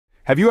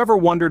Have you ever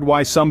wondered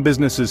why some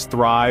businesses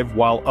thrive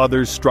while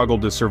others struggle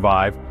to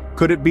survive?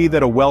 Could it be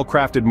that a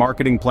well-crafted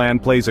marketing plan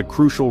plays a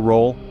crucial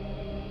role?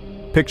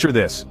 Picture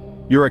this.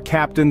 You're a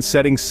captain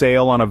setting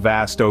sail on a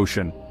vast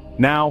ocean.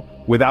 Now,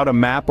 without a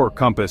map or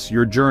compass,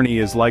 your journey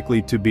is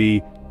likely to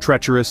be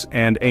treacherous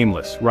and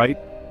aimless, right?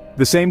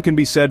 The same can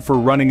be said for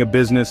running a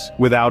business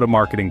without a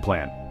marketing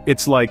plan.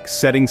 It's like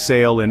setting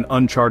sail in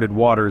uncharted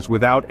waters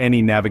without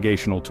any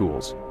navigational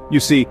tools. You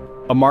see,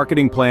 a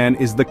marketing plan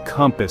is the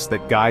compass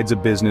that guides a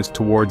business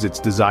towards its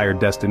desired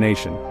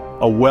destination.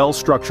 A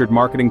well-structured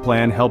marketing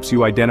plan helps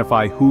you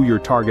identify who your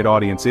target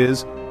audience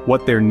is,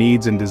 what their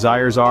needs and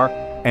desires are,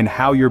 and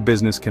how your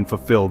business can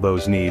fulfill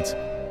those needs.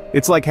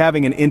 It's like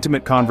having an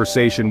intimate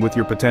conversation with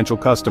your potential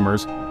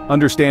customers,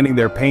 understanding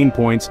their pain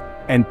points,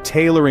 and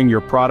tailoring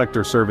your product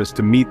or service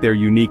to meet their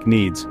unique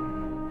needs.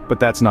 But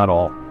that's not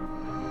all.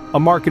 A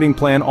marketing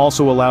plan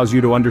also allows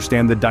you to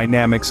understand the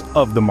dynamics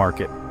of the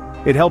market.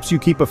 It helps you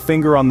keep a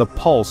finger on the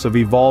pulse of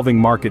evolving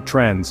market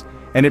trends,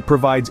 and it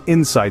provides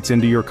insights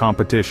into your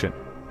competition.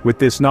 With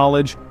this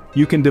knowledge,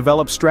 you can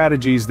develop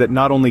strategies that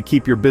not only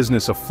keep your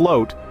business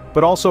afloat,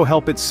 but also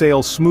help it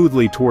sail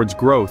smoothly towards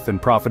growth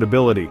and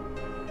profitability.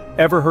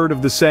 Ever heard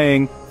of the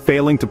saying,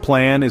 "Failing to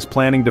plan is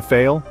planning to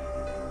fail"?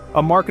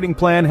 A marketing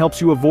plan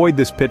helps you avoid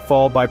this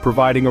pitfall by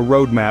providing a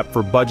roadmap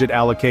for budget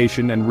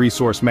allocation and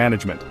resource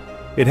management.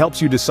 It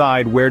helps you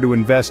decide where to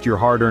invest your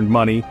hard-earned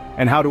money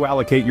and how to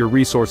allocate your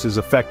resources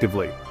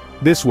effectively.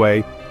 This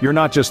way, you're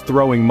not just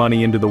throwing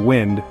money into the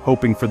wind,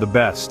 hoping for the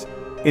best.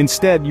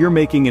 Instead, you're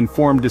making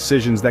informed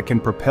decisions that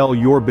can propel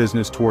your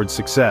business towards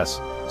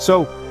success.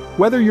 So,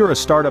 whether you're a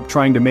startup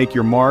trying to make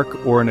your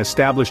mark or an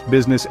established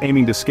business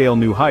aiming to scale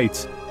new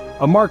heights,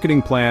 a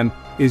marketing plan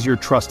is your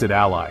trusted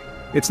ally.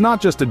 It's not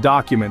just a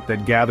document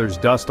that gathers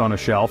dust on a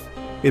shelf.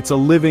 It's a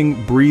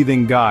living,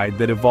 breathing guide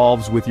that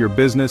evolves with your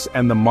business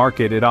and the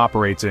market it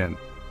operates in.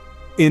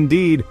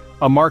 Indeed,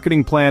 a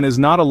marketing plan is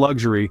not a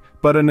luxury,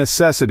 but a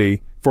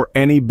necessity for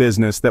any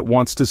business that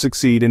wants to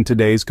succeed in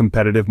today's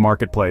competitive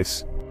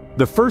marketplace.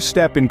 The first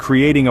step in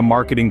creating a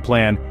marketing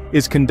plan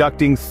is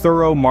conducting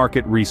thorough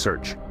market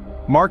research.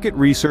 Market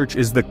research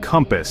is the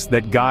compass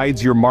that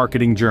guides your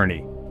marketing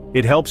journey.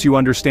 It helps you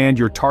understand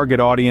your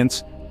target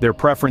audience, their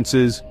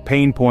preferences,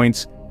 pain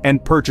points,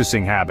 and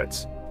purchasing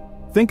habits.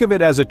 Think of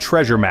it as a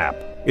treasure map.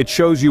 It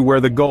shows you where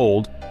the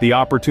gold, the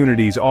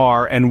opportunities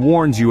are, and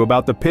warns you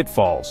about the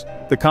pitfalls,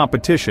 the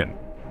competition.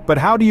 But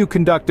how do you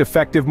conduct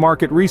effective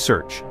market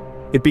research?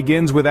 It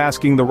begins with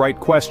asking the right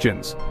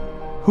questions.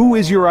 Who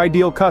is your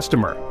ideal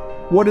customer?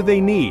 What do they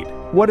need?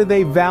 What do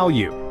they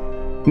value?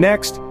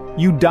 Next,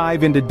 you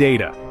dive into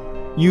data.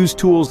 Use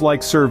tools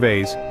like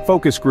surveys,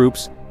 focus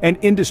groups, and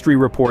industry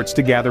reports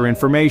to gather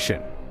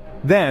information.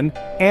 Then,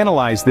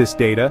 analyze this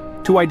data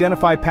to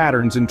identify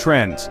patterns and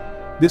trends.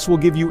 This will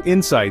give you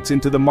insights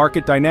into the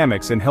market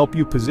dynamics and help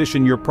you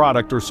position your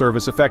product or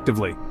service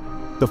effectively.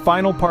 The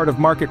final part of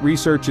market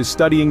research is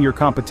studying your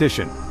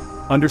competition.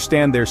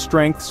 Understand their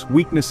strengths,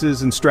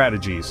 weaknesses, and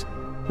strategies.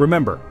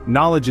 Remember,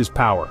 knowledge is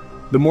power.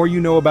 The more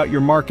you know about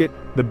your market,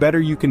 the better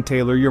you can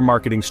tailor your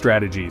marketing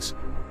strategies.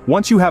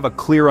 Once you have a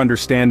clear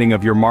understanding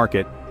of your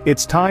market,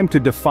 it's time to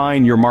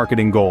define your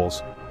marketing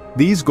goals.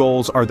 These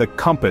goals are the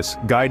compass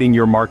guiding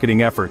your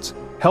marketing efforts,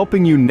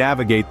 helping you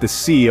navigate the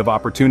sea of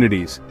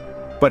opportunities.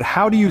 But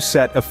how do you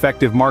set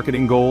effective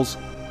marketing goals?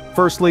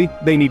 Firstly,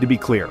 they need to be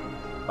clear.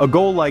 A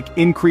goal like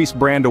increase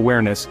brand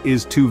awareness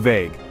is too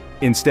vague.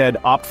 Instead,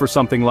 opt for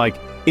something like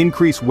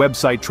increase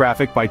website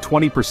traffic by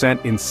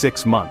 20% in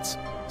 6 months.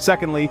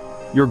 Secondly,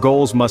 your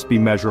goals must be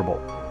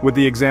measurable. With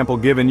the example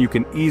given, you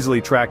can easily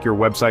track your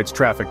website's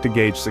traffic to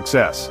gauge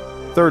success.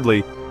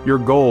 Thirdly, your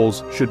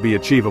goals should be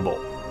achievable.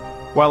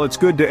 While it's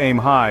good to aim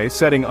high,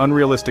 setting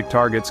unrealistic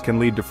targets can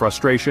lead to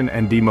frustration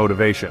and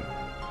demotivation.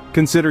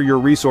 Consider your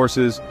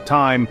resources,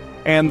 time,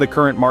 and the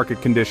current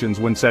market conditions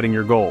when setting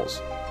your goals.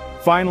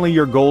 Finally,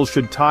 your goals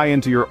should tie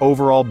into your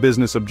overall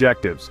business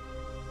objectives.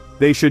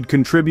 They should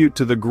contribute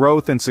to the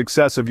growth and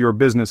success of your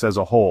business as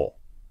a whole.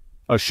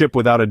 A ship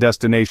without a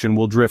destination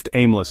will drift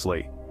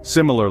aimlessly.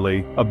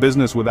 Similarly, a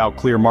business without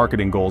clear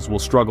marketing goals will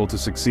struggle to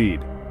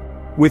succeed.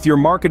 With your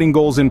marketing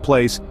goals in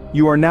place,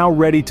 you are now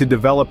ready to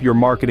develop your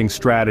marketing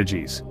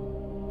strategies.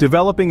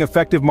 Developing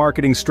effective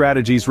marketing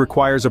strategies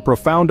requires a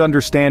profound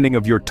understanding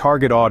of your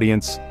target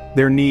audience,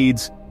 their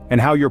needs, and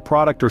how your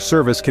product or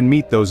service can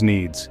meet those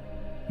needs.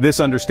 This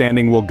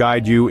understanding will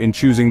guide you in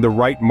choosing the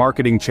right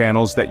marketing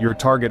channels that your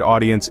target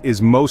audience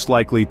is most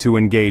likely to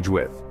engage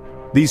with.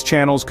 These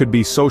channels could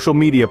be social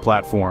media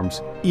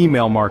platforms,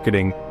 email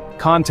marketing,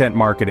 content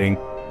marketing,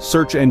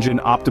 search engine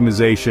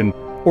optimization,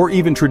 or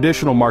even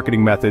traditional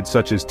marketing methods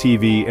such as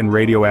TV and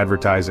radio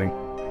advertising.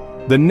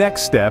 The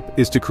next step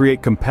is to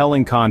create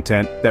compelling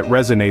content that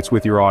resonates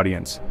with your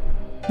audience.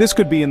 This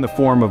could be in the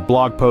form of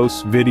blog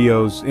posts,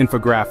 videos,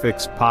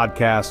 infographics,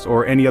 podcasts,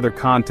 or any other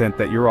content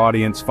that your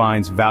audience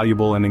finds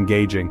valuable and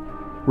engaging.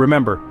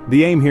 Remember,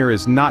 the aim here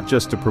is not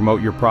just to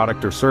promote your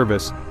product or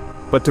service,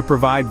 but to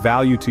provide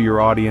value to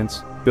your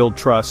audience, build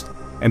trust,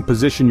 and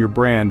position your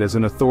brand as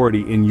an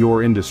authority in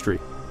your industry.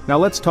 Now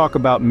let's talk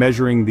about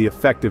measuring the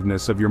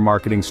effectiveness of your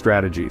marketing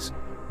strategies.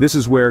 This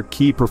is where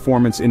key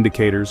performance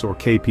indicators, or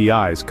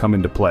KPIs, come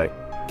into play.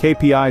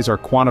 KPIs are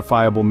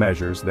quantifiable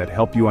measures that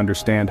help you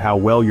understand how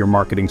well your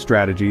marketing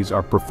strategies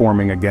are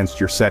performing against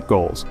your set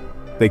goals.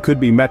 They could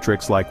be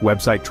metrics like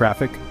website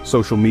traffic,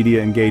 social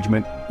media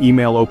engagement,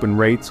 email open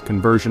rates,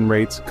 conversion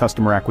rates,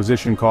 customer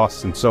acquisition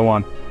costs, and so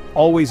on.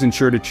 Always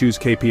ensure to choose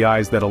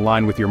KPIs that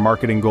align with your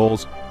marketing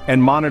goals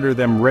and monitor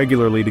them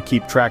regularly to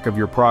keep track of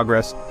your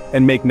progress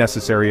and make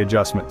necessary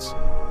adjustments.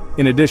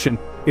 In addition,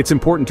 it's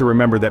important to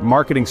remember that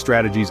marketing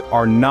strategies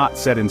are not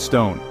set in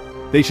stone.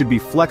 They should be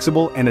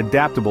flexible and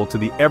adaptable to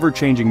the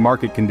ever-changing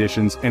market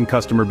conditions and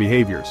customer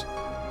behaviors.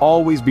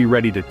 Always be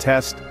ready to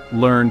test,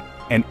 learn,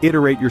 and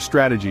iterate your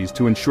strategies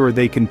to ensure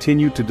they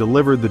continue to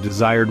deliver the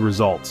desired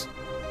results.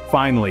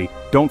 Finally,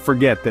 don't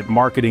forget that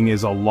marketing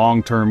is a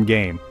long-term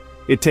game.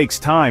 It takes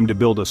time to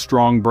build a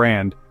strong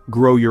brand,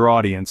 grow your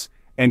audience,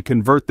 and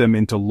convert them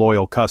into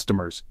loyal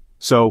customers.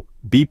 So,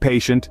 be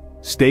patient,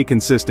 stay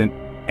consistent,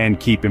 and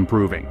keep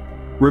improving.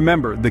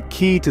 Remember, the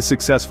key to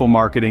successful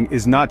marketing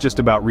is not just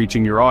about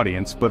reaching your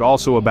audience, but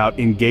also about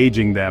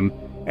engaging them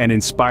and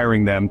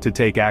inspiring them to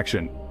take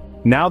action.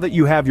 Now that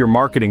you have your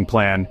marketing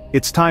plan,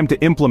 it's time to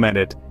implement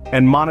it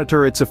and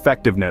monitor its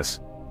effectiveness.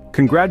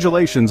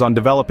 Congratulations on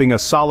developing a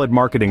solid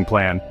marketing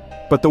plan,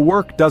 but the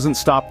work doesn't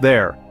stop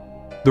there.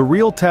 The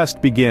real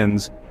test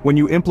begins when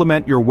you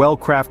implement your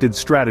well-crafted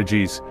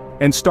strategies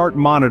and start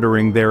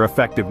monitoring their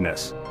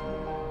effectiveness.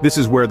 This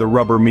is where the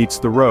rubber meets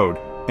the road,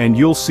 and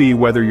you'll see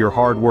whether your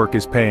hard work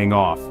is paying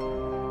off.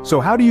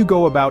 So how do you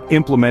go about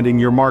implementing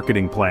your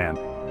marketing plan?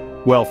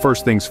 Well,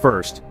 first things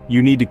first,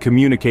 you need to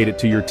communicate it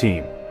to your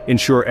team.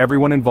 Ensure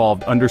everyone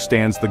involved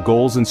understands the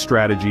goals and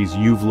strategies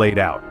you've laid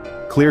out.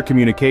 Clear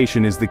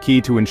communication is the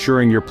key to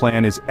ensuring your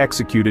plan is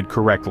executed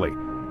correctly.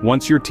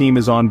 Once your team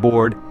is on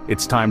board,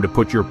 it's time to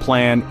put your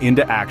plan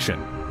into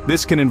action.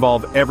 This can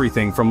involve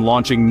everything from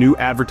launching new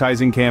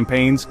advertising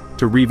campaigns,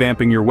 to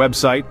revamping your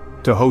website,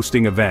 to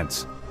hosting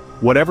events.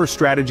 Whatever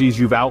strategies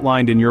you've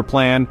outlined in your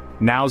plan,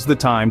 now's the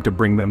time to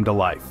bring them to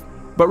life.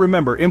 But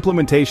remember,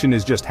 implementation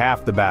is just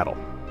half the battle.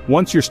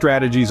 Once your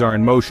strategies are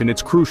in motion,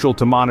 it's crucial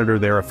to monitor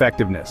their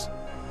effectiveness.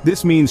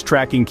 This means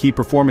tracking key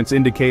performance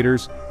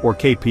indicators, or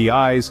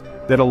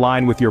KPIs, that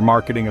align with your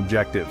marketing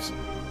objectives.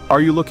 Are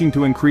you looking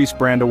to increase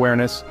brand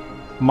awareness?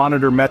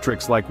 Monitor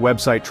metrics like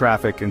website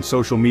traffic and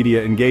social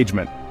media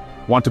engagement.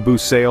 Want to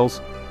boost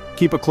sales?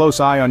 Keep a close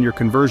eye on your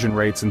conversion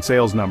rates and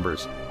sales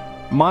numbers.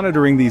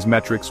 Monitoring these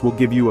metrics will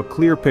give you a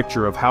clear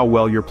picture of how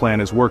well your plan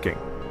is working.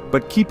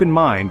 But keep in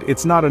mind,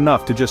 it's not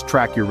enough to just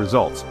track your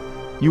results.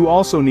 You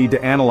also need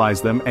to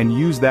analyze them and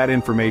use that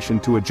information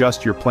to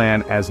adjust your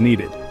plan as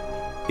needed.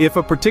 If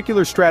a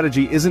particular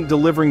strategy isn't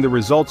delivering the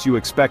results you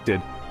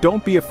expected,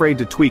 don't be afraid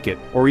to tweak it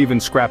or even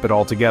scrap it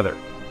altogether.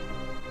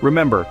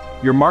 Remember,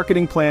 your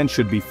marketing plan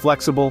should be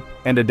flexible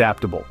and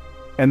adaptable.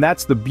 And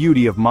that's the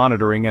beauty of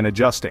monitoring and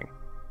adjusting.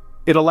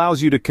 It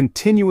allows you to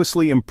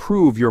continuously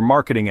improve your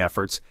marketing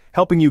efforts,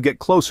 helping you get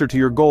closer to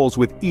your goals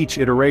with each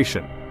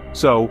iteration.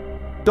 So,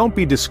 don't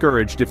be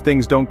discouraged if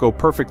things don't go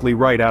perfectly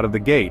right out of the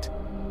gate.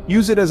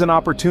 Use it as an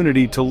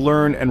opportunity to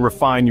learn and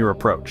refine your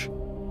approach.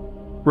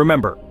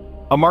 Remember,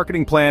 a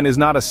marketing plan is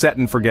not a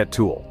set-and-forget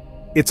tool.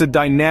 It's a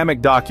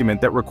dynamic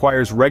document that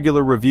requires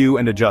regular review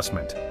and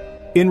adjustment.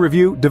 In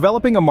review,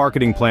 developing a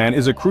marketing plan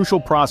is a crucial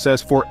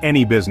process for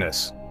any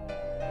business.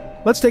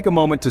 Let's take a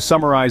moment to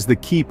summarize the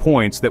key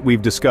points that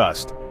we've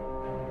discussed.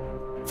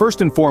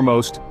 First and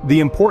foremost, the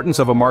importance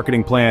of a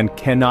marketing plan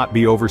cannot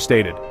be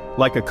overstated.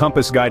 Like a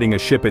compass guiding a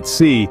ship at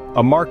sea,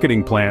 a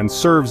marketing plan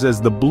serves as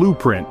the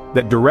blueprint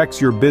that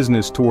directs your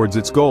business towards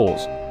its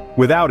goals.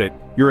 Without it,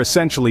 you're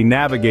essentially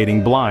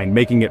navigating blind,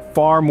 making it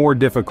far more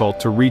difficult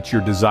to reach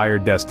your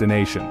desired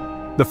destination.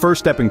 The first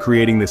step in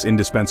creating this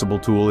indispensable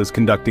tool is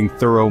conducting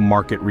thorough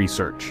market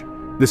research.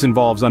 This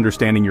involves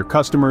understanding your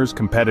customers,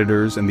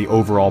 competitors, and the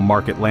overall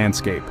market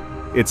landscape.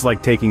 It's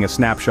like taking a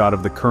snapshot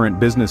of the current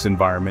business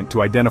environment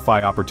to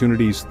identify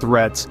opportunities,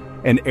 threats,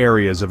 and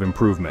areas of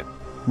improvement.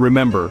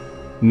 Remember,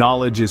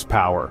 knowledge is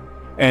power,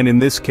 and in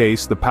this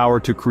case, the power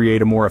to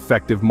create a more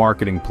effective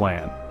marketing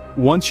plan.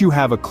 Once you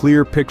have a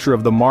clear picture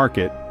of the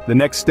market, the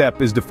next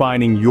step is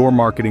defining your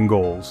marketing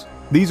goals.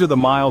 These are the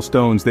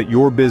milestones that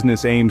your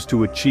business aims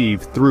to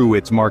achieve through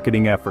its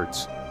marketing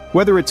efforts.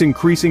 Whether it's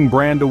increasing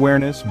brand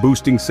awareness,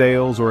 boosting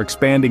sales, or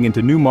expanding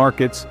into new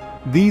markets,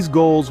 these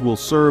goals will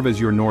serve as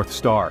your North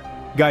Star,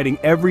 guiding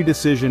every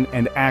decision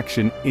and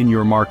action in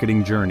your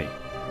marketing journey.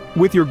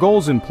 With your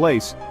goals in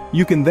place,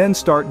 you can then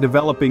start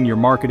developing your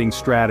marketing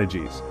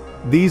strategies.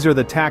 These are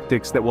the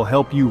tactics that will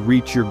help you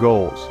reach your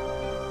goals.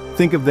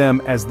 Think of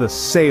them as the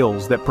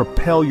sails that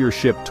propel your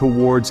ship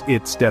towards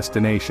its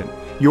destination.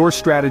 Your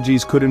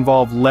strategies could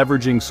involve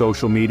leveraging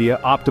social media,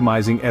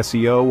 optimizing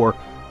SEO, or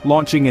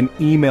launching an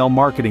email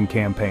marketing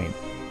campaign.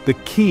 The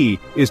key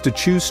is to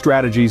choose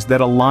strategies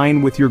that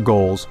align with your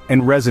goals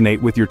and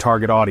resonate with your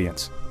target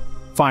audience.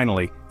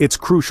 Finally, it's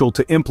crucial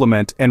to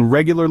implement and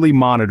regularly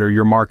monitor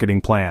your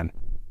marketing plan.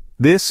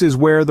 This is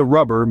where the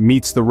rubber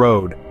meets the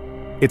road.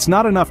 It's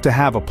not enough to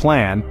have a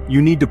plan, you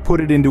need to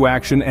put it into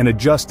action and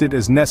adjust it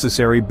as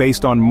necessary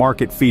based on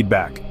market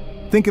feedback.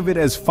 Think of it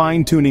as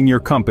fine-tuning your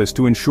compass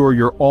to ensure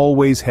you're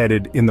always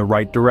headed in the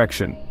right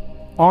direction.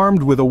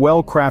 Armed with a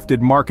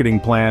well-crafted marketing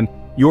plan,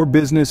 your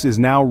business is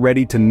now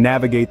ready to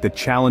navigate the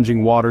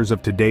challenging waters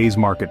of today's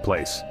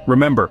marketplace.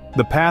 Remember,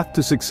 the path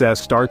to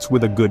success starts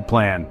with a good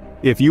plan.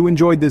 If you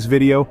enjoyed this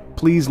video,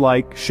 please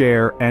like,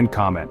 share, and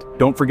comment.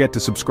 Don't forget to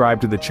subscribe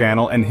to the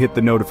channel and hit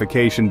the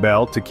notification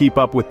bell to keep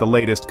up with the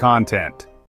latest content.